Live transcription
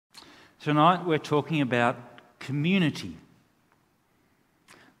Tonight we're talking about community.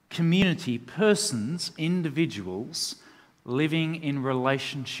 Community, persons, individuals living in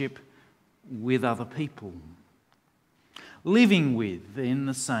relationship with other people. Living with in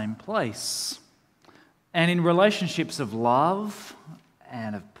the same place. And in relationships of love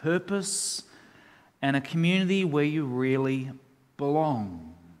and of purpose and a community where you really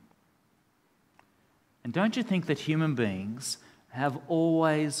belong. And don't you think that human beings have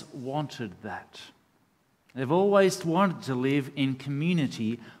always wanted that? They've always wanted to live in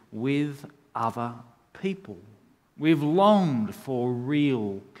community with other people. We've longed for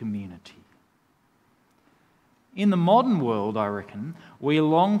real community. In the modern world, I reckon, we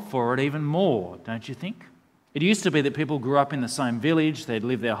long for it even more, don't you think? It used to be that people grew up in the same village, they'd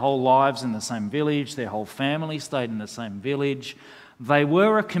lived their whole lives in the same village, their whole family stayed in the same village. They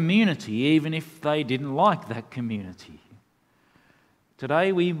were a community even if they didn't like that community.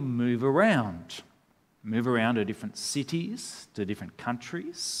 Today we move around to different cities, to different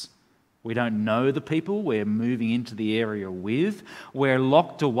countries. We don't know the people we're moving into the area with. We're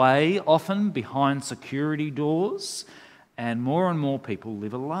locked away, often behind security doors, and more people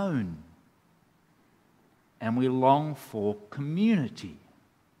live alone. And we long for community.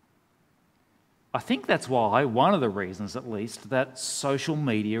 I think that's why, one of the reasons at least, that social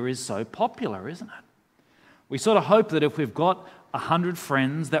media is so popular, isn't it? We sort of hope that if we've got 100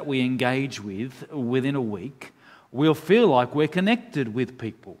 friends that we engage with within a week, we'll feel like we're connected with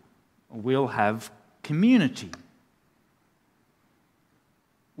people. We'll have community.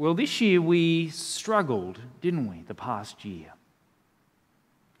 Well, this year we struggled, didn't we, the past year?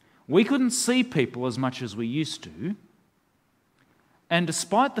 We couldn't see people as much as we used to. And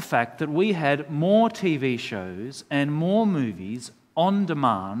despite the fact that we had more TV shows and more movies on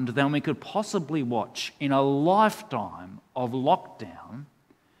demand than we could possibly watch in a lifetime of lockdown,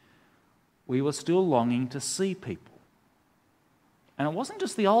 we were still longing to see people. And it wasn't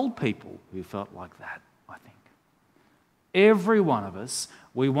just the old people who felt like that, I think. Every one of us,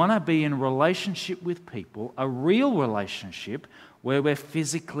 we want to be in relationship with people, a real relationship where we're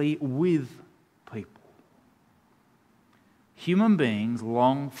physically with people. Human beings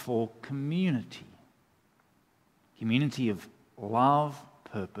long for community. Community of love,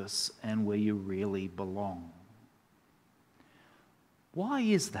 purpose, and where you really belong. Why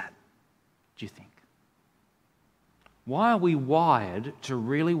is that, do you think? Why are we wired to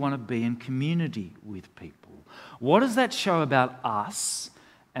really want to be in community with people? What does that show about us,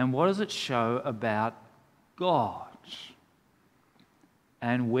 and what does it show about God?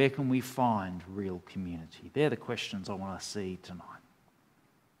 And where can we find real community? They're the questions I want to see tonight.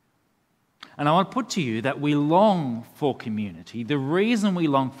 And I want to put to you that we long for community. The reason we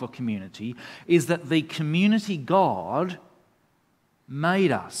long for community is that the community God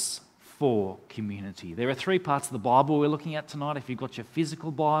made us for community. There are 3 parts of the Bible we're looking at tonight. If you've got your physical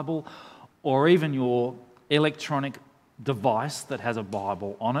Bible or even your electronic device that has a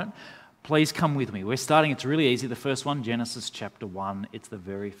Bible on it, please come with me. We're starting, it's really easy. The first one, Genesis chapter 1. It's the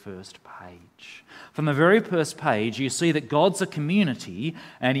very first page. From the very first page, you see that God's a community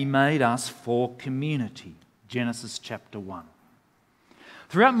and He made us for community. Genesis chapter 1.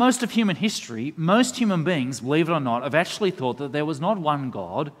 Throughout most of human history, most human beings, believe it or not, have actually thought that there was not one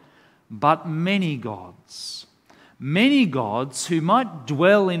God, but many gods. Many gods who might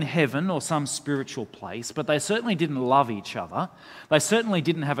dwell in heaven or some spiritual place, but they certainly didn't love each other. They certainly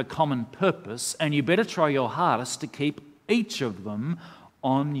didn't have a common purpose, and you better try your hardest to keep each of them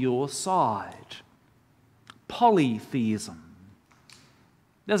on your side. Polytheism.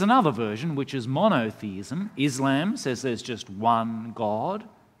 There's another version, which is monotheism. Islam says there's just one God,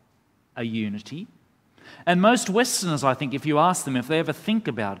 a unity. And most Westerners, I think, if you ask them if they ever think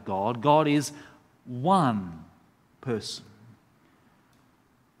about God, God is one person.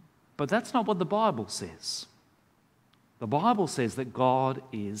 But that's not what the Bible says. The Bible says that God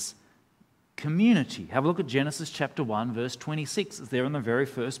is community. Have a look at Genesis chapter 1, verse 26. It's there on the very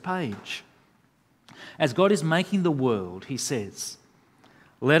first page. As God is making the world, He says,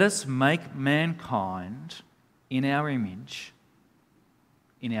 "Let us make mankind in our image,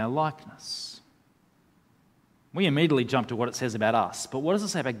 in our likeness." We immediately jump to what it says about us, but what does it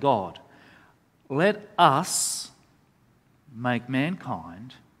say about God? Let us make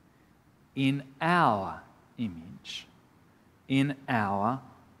mankind in our image, in our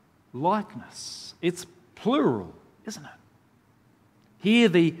likeness. It's plural, isn't it? Here,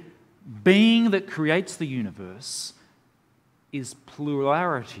 the being that creates the universe is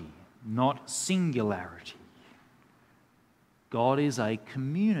plurality, not singularity. God is a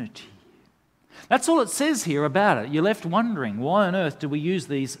community. That's all it says here about it. You're left wondering, why on earth do we use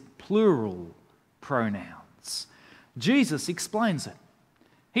these plural pronouns? Jesus explains it.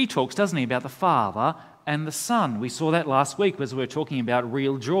 He talks, doesn't he, about the Father and the Son. We saw that last week as we were talking about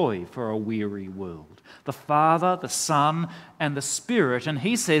real joy for a weary world. The Father, the Son, and the Spirit. And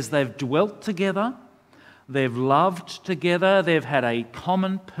he says they've dwelt together, they've loved together, they've had a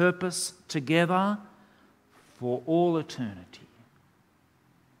common purpose together for all eternity.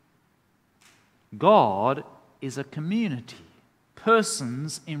 God is a community,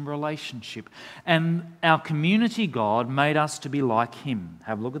 persons in relationship. And our community God made us to be like him.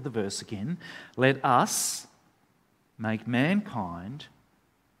 Have a look at the verse again. Let us make mankind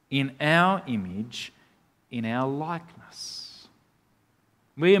in our image, in our likeness.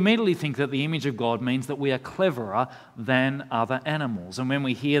 We immediately think that the image of God means that we are cleverer than other animals. And when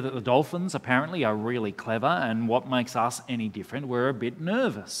we hear that the dolphins apparently are really clever and what makes us any different, we're a bit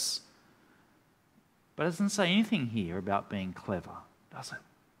nervous. But it doesn't say anything here about being clever, does it?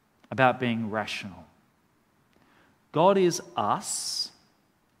 About being rational. God is us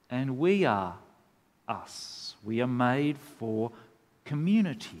and we are us. We are made for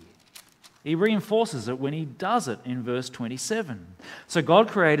community. He reinforces it when he does it in verse 27. So God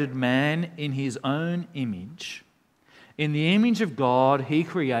created man in his own image. In the image of God, he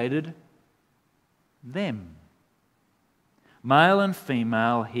created them. Male and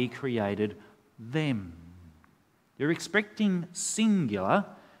female, he created them. You're expecting singular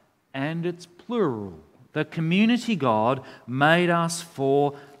and it's plural. The community God made us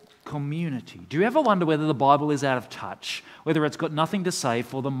for community. Do you ever wonder whether the Bible is out of touch, whether it's got nothing to say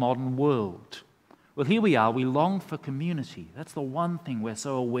for the modern world? Well, here we are, we long for community. That's the one thing we're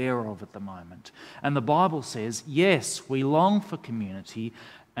so aware of at the moment. And the Bible says, yes, we long for community,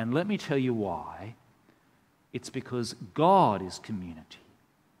 and let me tell you why. It's because God is community.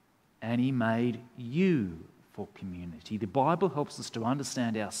 And he made you for community. The Bible helps us to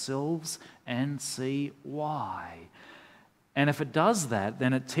understand ourselves and see why. And if it does that,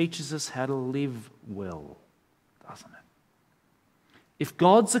 then it teaches us how to live well, doesn't it? If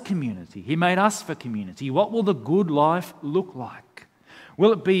God's a community, he made us for community, what will the good life look like?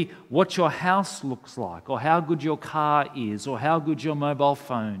 Will it be what your house looks like, or how good your car is, or how good your mobile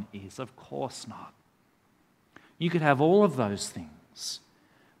phone is? Of course not. You could have all of those things.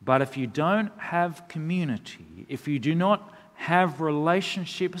 But if you don't have community, if you do not have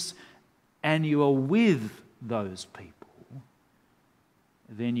relationships and you are with those people,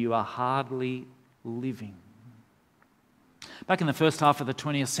 then you are hardly living. Back in the first half of the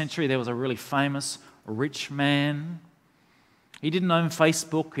 20th century, there was a really famous rich man. He didn't own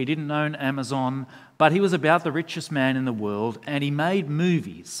Facebook, he didn't own Amazon, but he was about the richest man in the world, and he made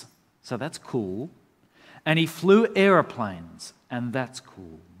movies, so that's cool. And he flew aeroplanes, and that's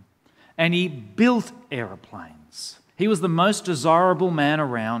cool. And he built aeroplanes. He was the most desirable man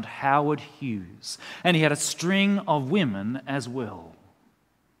around, Howard Hughes. And he had a string of women as well.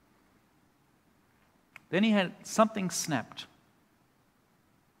 Then he had something snapped.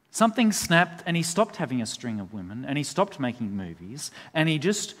 Something snapped and he stopped having a string of women and he stopped making movies and he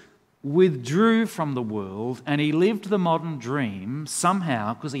just withdrew from the world and he lived the modern dream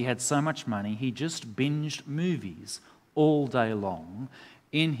somehow because he had so much money. He just binged movies all day long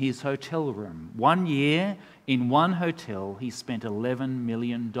in his hotel room. 1 year in one hotel, he spent $11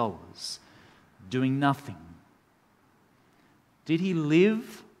 million doing nothing. Did he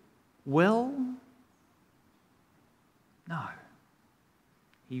live well? No.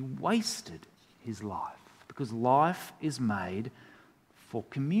 He wasted his life because life is made for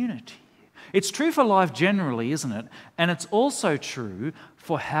community. It's true for life generally, isn't it? And it's also true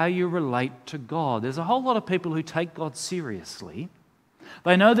for how you relate to God. There's a whole lot of people who take God seriously.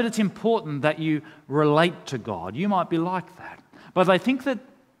 They know that it's important that you relate to God. You might be like that. But they think that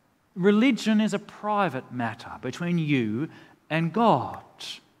religion is a private matter between you and God.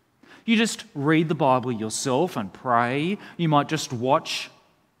 You just read the Bible yourself and pray. You might just watch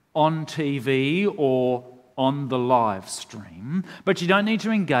on TV or on the live stream, but you don't need to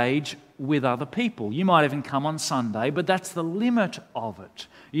engage with other people. You might even come on Sunday, but that's the limit of it.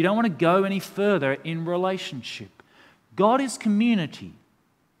 You don't want to go any further in relationship. God is community.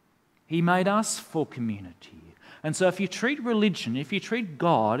 He made us for community. And so if you treat religion, if you treat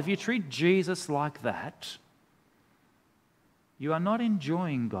God, if you treat Jesus like that, you are not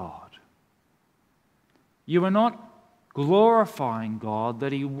enjoying God. You are not glorifying God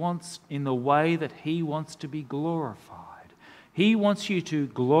that He wants in the way that He wants to be glorified. He wants you to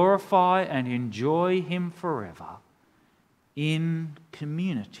glorify and enjoy Him forever in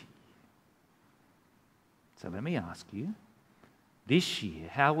community. So let me ask you, This year,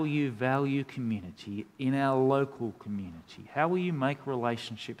 how will you value community in our local community? How will you make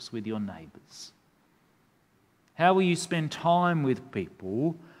relationships with your neighbours? How will you spend time with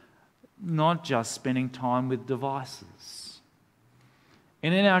people, not just spending time with devices?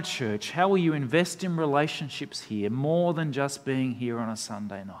 And in our church, how will you invest in relationships here more than just being here on a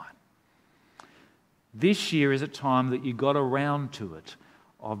Sunday night? This year is a time that you got around to it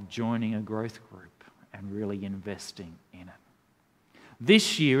of joining a growth group and really investing in it.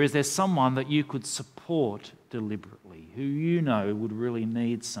 This year, is there someone that you could support deliberately, who you know would really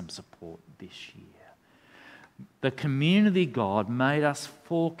need some support this year? The community God made us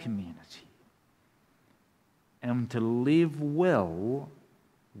for community. And to live well,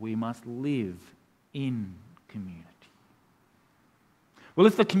 we must live in community. Well,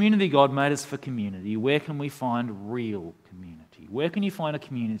 if the community God made us for community, where can we find real community? Where can you find a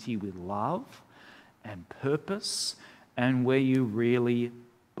community with love and purpose and where you really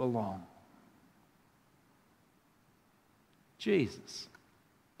belong? Jesus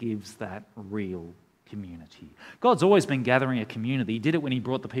gives that real community. God's always been gathering a community. He did it when he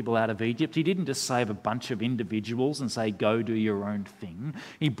brought the people out of Egypt. He didn't just save a bunch of individuals and say, go do your own thing.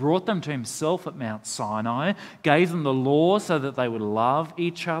 He brought them to himself at Mount Sinai, gave them the law so that they would love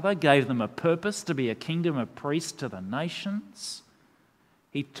each other, gave them a purpose to be a kingdom of priests to the nations.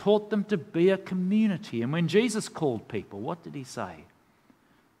 He taught them to be a community. And when Jesus called people, what did he say?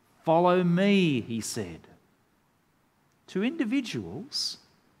 Follow me, he said. To individuals.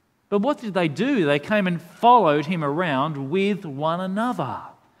 But what did they do? They came and followed him around with one another.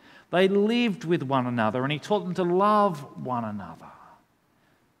 They lived with one another and he taught them to love one another.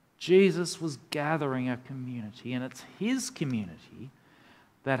 Jesus was gathering a community, and it's his community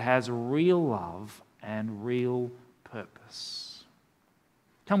that has real love and real purpose.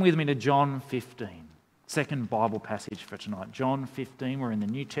 Come with me to John 15, second Bible passage for tonight. John 15, we're in the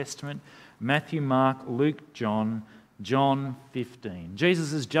New Testament. Matthew, Mark, Luke, John 15.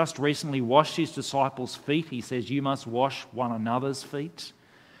 Jesus has just recently washed his disciples' feet. He says, you must wash one another's feet.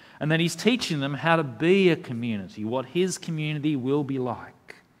 And then he's teaching them how to be a community, what his community will be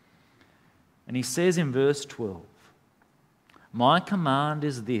like. And he says in verse 12, my command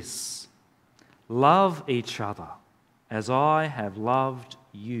is this, love each other as I have loved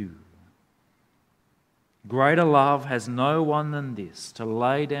you. Greater love has no one than this, to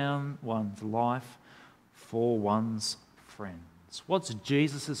lay down one's life for one's friends. What's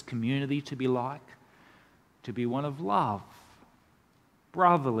Jesus' community to be like? To be one of love,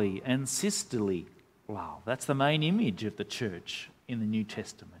 brotherly and sisterly love. That's the main image of the church in the New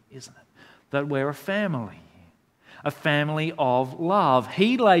Testament, isn't it? That we're a family of love.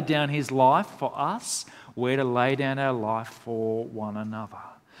 He laid down his life for us. We're to lay down our life for one another.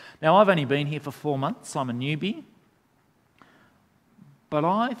 Now, I've only been here for 4 months. I'm a newbie. But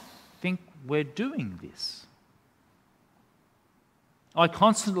I think we're doing this. I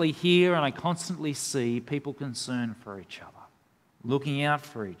constantly hear and I constantly see people concerned for each other, looking out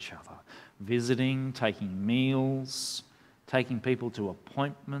for each other, visiting, taking meals, taking people to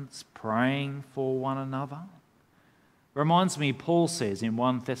appointments, praying for one another. Reminds me, Paul says in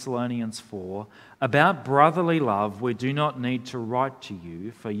 1 Thessalonians 4, about brotherly love we do not need to write to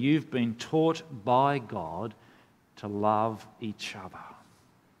you, for you've been taught by God to love each other.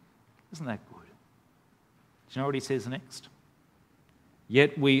 Isn't that good? Do you know what he says next?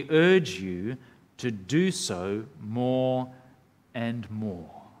 Yet we urge you to do so more and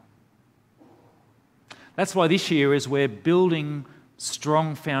more. That's why this year, as we're building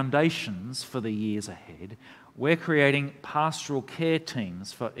strong foundations for the years ahead, we're creating pastoral care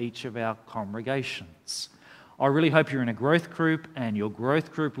teams for each of our congregations. I really hope you're in a growth group and your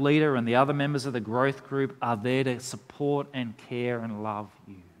growth group leader and the other members of the growth group are there to support and care and love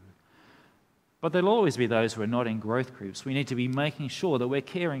you. But there'll always be those who are not in growth groups. We need to be making sure that we're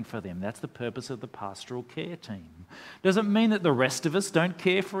caring for them. That's the purpose of the pastoral care team. Does it mean that the rest of us don't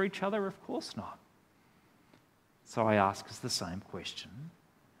care for each other? Of course not. So I ask us the same question.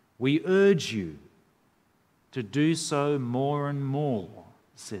 We urge you to do so more and more,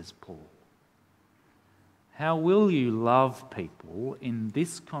 says Paul. How will you love people in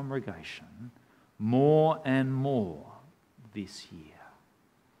this congregation more and more this year?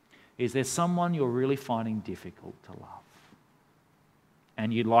 Is there someone you're really finding difficult to love?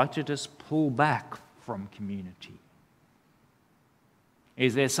 And you'd like to just pull back from community?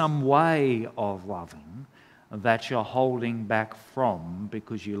 Is there some way of loving that you're holding back from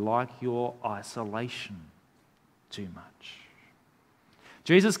because you like your isolation too much?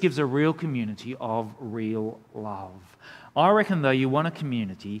 Jesus gives a real community of real love. I reckon, though, you want a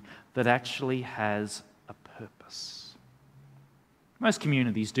community that actually has a purpose. Most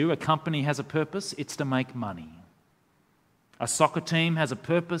communities do. A company has a purpose, it's to make money. A soccer team has a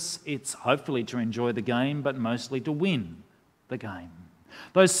purpose, it's hopefully to enjoy the game, but mostly to win the game.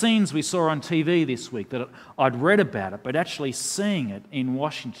 Those scenes we saw on TV this week, that I'd read about it, but actually seeing it in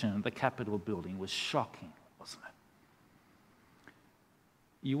Washington at the Capitol building was shocking, wasn't it?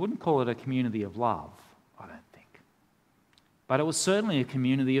 You wouldn't call it a community of love, I don't think. But it was certainly a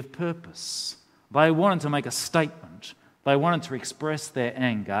community of purpose. They wanted to make a statement. They wanted to express their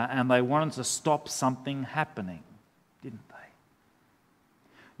anger, and they wanted to stop something happening, didn't they?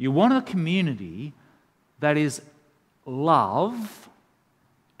 You want a community that is love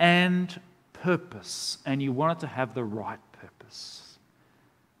and purpose, and you want it to have the right purpose.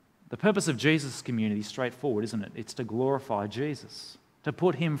 The purpose of Jesus' community is straightforward, isn't it? It's to glorify Jesus, to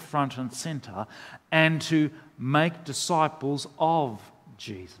put him front and centre, and to make disciples of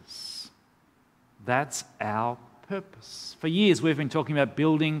Jesus. That's our purpose. For years we've been talking about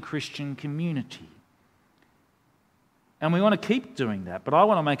building Christian community. And we want to keep doing that, but I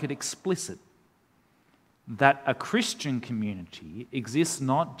want to make it explicit that a Christian community exists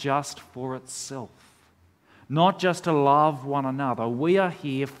not just for itself, not just to love one another. We are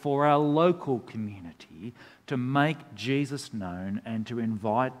here for our local community to make Jesus known and to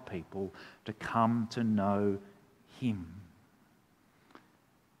invite people to come to know him.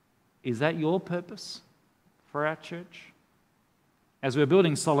 Is that your purpose for our church? As we're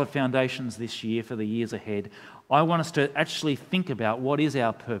building solid foundations this year for the years ahead, I want us to actually think about what is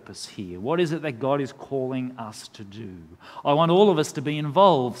our purpose here. What is it that God is calling us to do? I want all of us to be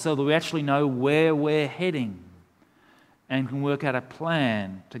involved so that we actually know where we're heading and can work out a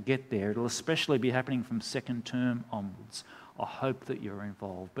plan to get there. It'll especially be happening from second term onwards. I hope that you're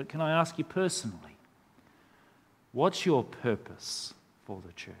involved. But can I ask you personally, what's your purpose for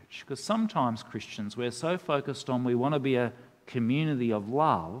the church? Because sometimes Christians, we're so focused on we want to be a community of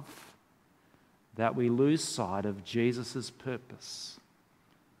love that we lose sight of Jesus' purpose,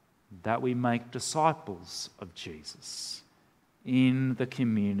 that we make disciples of Jesus in the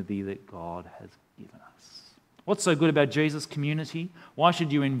community that God has given us. What's so good about Jesus' community? Why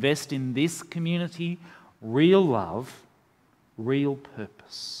should you invest in this community? Real love, real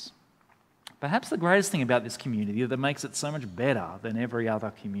purpose. Perhaps the greatest thing about this community that makes it so much better than every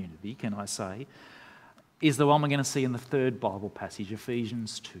other community, can I say, is the one we're going to see in the third Bible passage,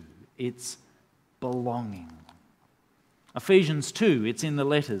 Ephesians 2. It's belonging. Ephesians 2, it's in the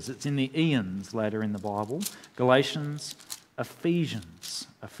letters, it's in the eons later in the Bible. Galatians, Ephesians.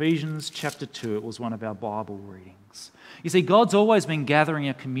 Ephesians chapter 2, it was one of our Bible readings. You see, God's always been gathering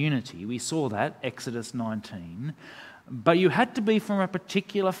a community. We saw that, Exodus 19. But you had to be from a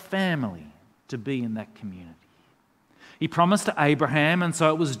particular family to be in that community. He promised to Abraham, and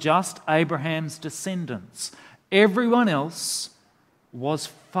so it was just Abraham's descendants. Everyone else was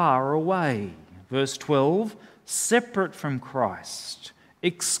far away. Verse 12, separate from Christ,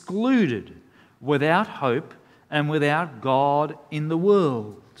 excluded, without hope and without God in the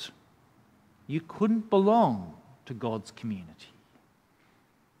world. You couldn't belong to God's community.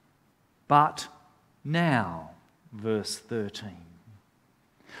 But now, verse 13.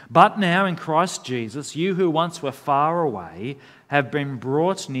 But now in Christ Jesus, you who once were far away have been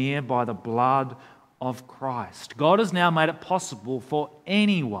brought near by the blood of Christ. God has now made it possible for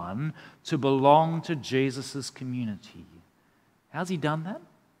anyone to belong to Jesus' community. How's he done that?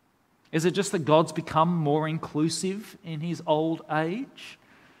 Is it just that God's become more inclusive in his old age?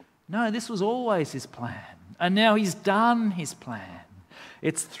 No, this was always his plan. And now he's done his plan.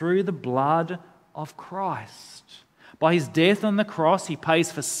 It's through the blood of Christ. By his death on the cross, he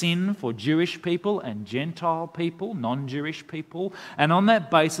pays for sin for Jewish people and Gentile people, non-Jewish people. And on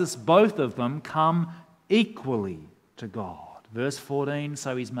that basis, both of them come equally to God. Verse 14,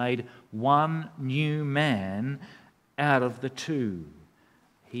 so he's made one new man out of the two.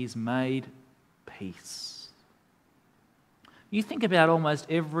 He's made peace. You think about almost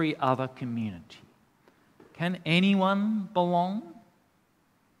every other community. Can anyone belong?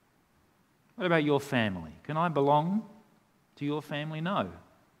 What about your family? Can I belong to your family? No.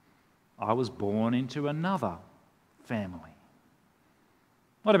 I was born into another family.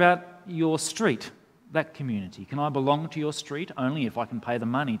 What about your street, that community? Can I belong to your street? Only if I can pay the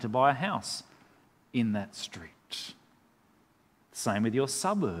money to buy a house in that street. Same with your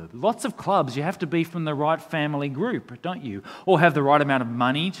suburb. Lots of clubs, you have to be from the right family group, don't you? Or have the right amount of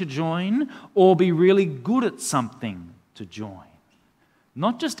money to join, or be really good at something to join.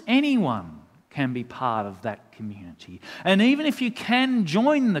 Not just anyone can be part of that community. And even if you can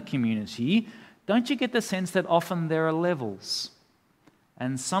join the community, don't you get the sense that often there are levels?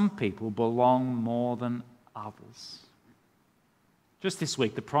 And some people belong more than others. Just this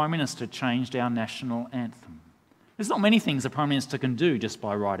week, the Prime Minister changed our national anthem. There's not many things the Prime Minister can do just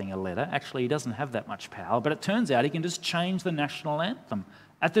by writing a letter. Actually, he doesn't have that much power, but it turns out he can just change the national anthem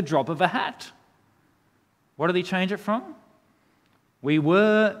at the drop of a hat. What did he change it from? We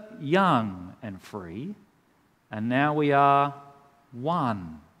were young and free, and now we are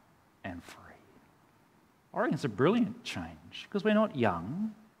one and free. I reckon it's a brilliant change, because we're not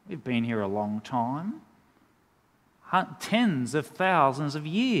young. We've been here a long time. Tens of thousands of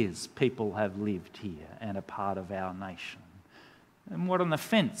years people have lived here and are part of our nation. And what an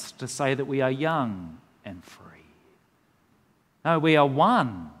offence to say that we are young and free. No, we are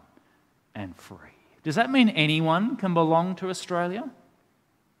one and free. Does that mean anyone can belong to Australia?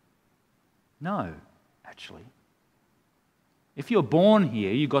 No, actually. If you're born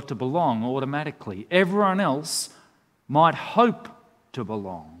here, you've got to belong automatically. Everyone else might hope to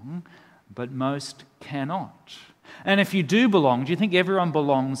belong, but most cannot. And if you do belong, do you think everyone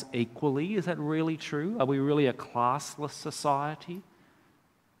belongs equally? Is that really true? Are we really a classless society?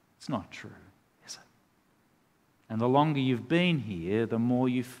 It's not true, is it? And the longer you've been here, the more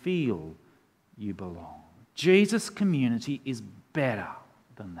you feel you belong. Jesus' community is better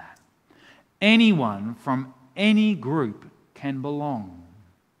than that. Anyone from any group can belong.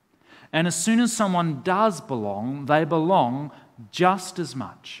 And as soon as someone does belong, they belong just as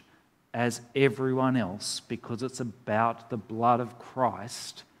much as everyone else, because it's about the blood of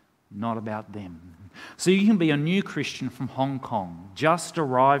Christ, not about them. So you can be a new Christian from Hong Kong, just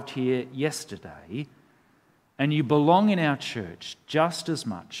arrived here yesterday, and you belong in our church just as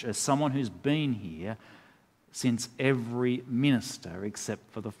much as someone who's been here since every minister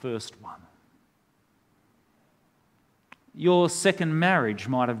except for the first one. Your second marriage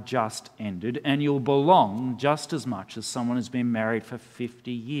might have just ended, and you'll belong just as much as someone who's been married for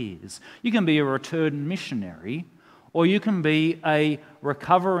 50 years. You can be a returned missionary, or you can be a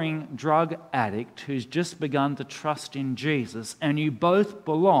recovering drug addict who's just begun to trust in Jesus, and you both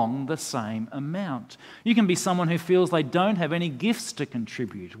belong the same amount. You can be someone who feels they don't have any gifts to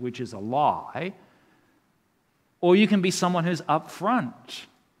contribute, which is a lie, or you can be someone who's up front.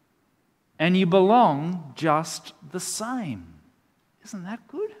 And you belong just the same. Isn't that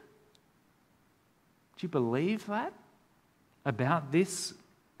good? Do you believe that about this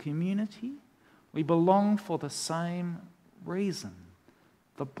community? We belong for the same reason,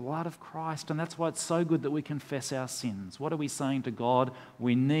 the blood of Christ. And that's why it's so good that we confess our sins. What are we saying to God?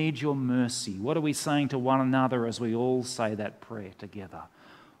 We need your mercy. What are we saying to one another as we all say that prayer together?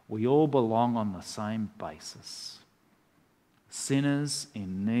 We all belong on the same basis. Sinners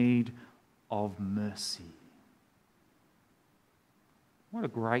in need of mercy. What a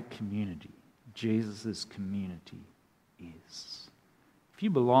great community Jesus' community is. If you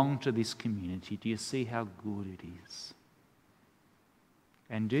belong to this community, do you see how good it is?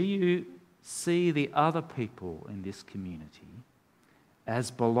 And do you see the other people in this community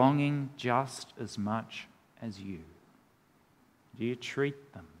as belonging just as much as you? Do you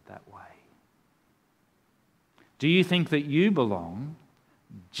treat them that way? Do you think that you belong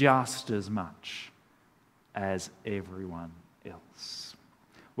just as much as everyone else?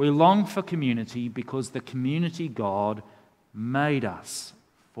 We long for community because the community God made us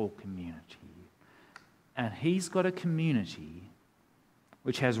for community. And He's got a community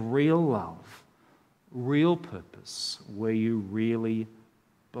which has real love, real purpose, where you really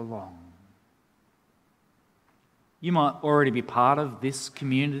belong. You might already be part of this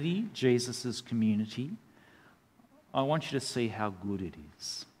community, Jesus' community. I want you to see how good it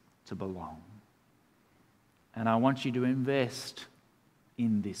is to belong. And I want you to invest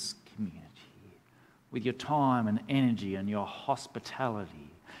in this community with your time and energy and your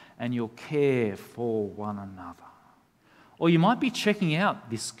hospitality and your care for one another. Or you might be checking out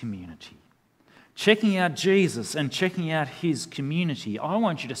this community, checking out Jesus and checking out His community. I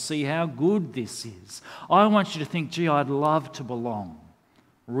want you to see how good this is. I want you to think, gee, I'd love to belong,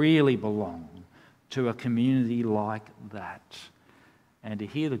 really belong to a community like that. And to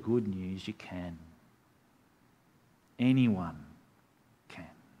hear the good news, you can. Anyone can.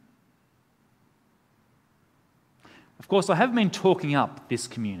 Of course, I have been talking up this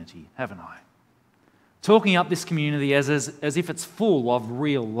community, haven't I? Talking up this community as if it's full of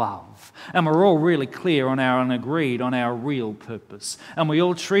real love. And we're all really clear on and agreed on our real purpose. And we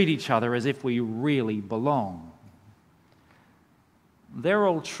all treat each other as if we really belong. They're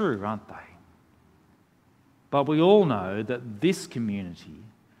all true, aren't they? But we all know that this community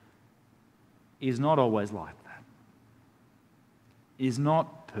is not always like that, is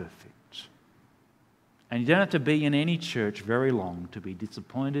not perfect. And you don't have to be in any church very long to be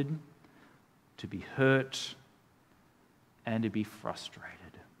disappointed, to be hurt, and to be frustrated.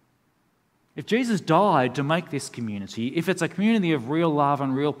 If Jesus died to make this community, if it's a community of real love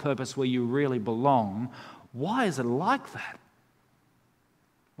and real purpose where you really belong, why is it like that?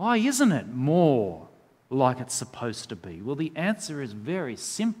 Why isn't it more like it's supposed to be? Well, the answer is very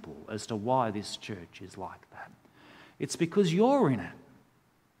simple as to why this church is like that. It's because you're in it,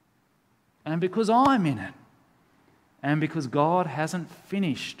 and because I'm in it, and because God hasn't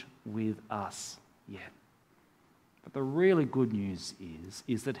finished with us yet. But the really good news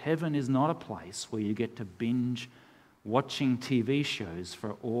is that heaven is not a place where you get to binge watching TV shows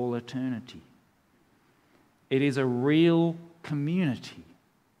for all eternity. It is a real community.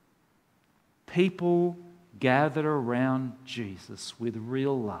 People gathered around Jesus with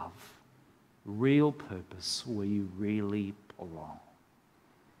real love, real purpose, where you really belong.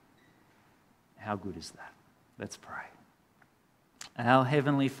 How good is that? Let's pray. Our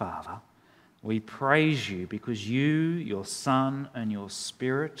Heavenly Father, we praise you because you, your Son, and your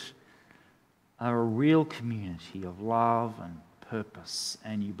Spirit are a real community of love and purpose,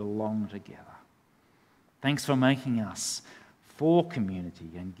 and you belong together. Thanks for making us for community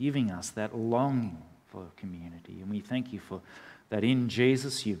and giving us that longing for community. And we thank you for that in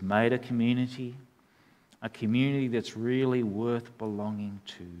Jesus you've made a community that's really worth belonging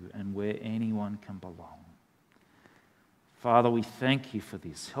to and where anyone can belong. Father, we thank you for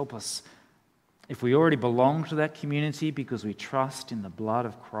this. Help us, if we already belong to that community because we trust in the blood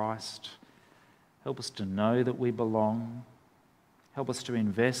of Christ, help us to know that we belong. Help us to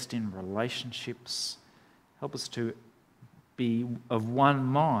invest in relationships. Help us to be of one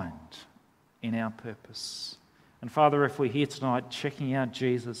mind in our purpose. And Father, if we're here tonight checking out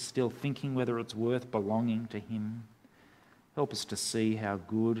Jesus, still thinking whether it's worth belonging to him, help us to see how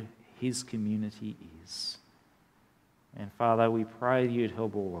good his community is. And Father, we pray you'd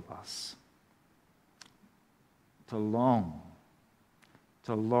help all of us to long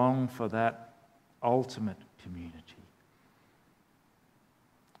for that ultimate community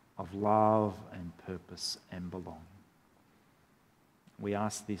of love and purpose and belonging. We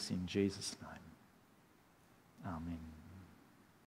ask this in Jesus' name.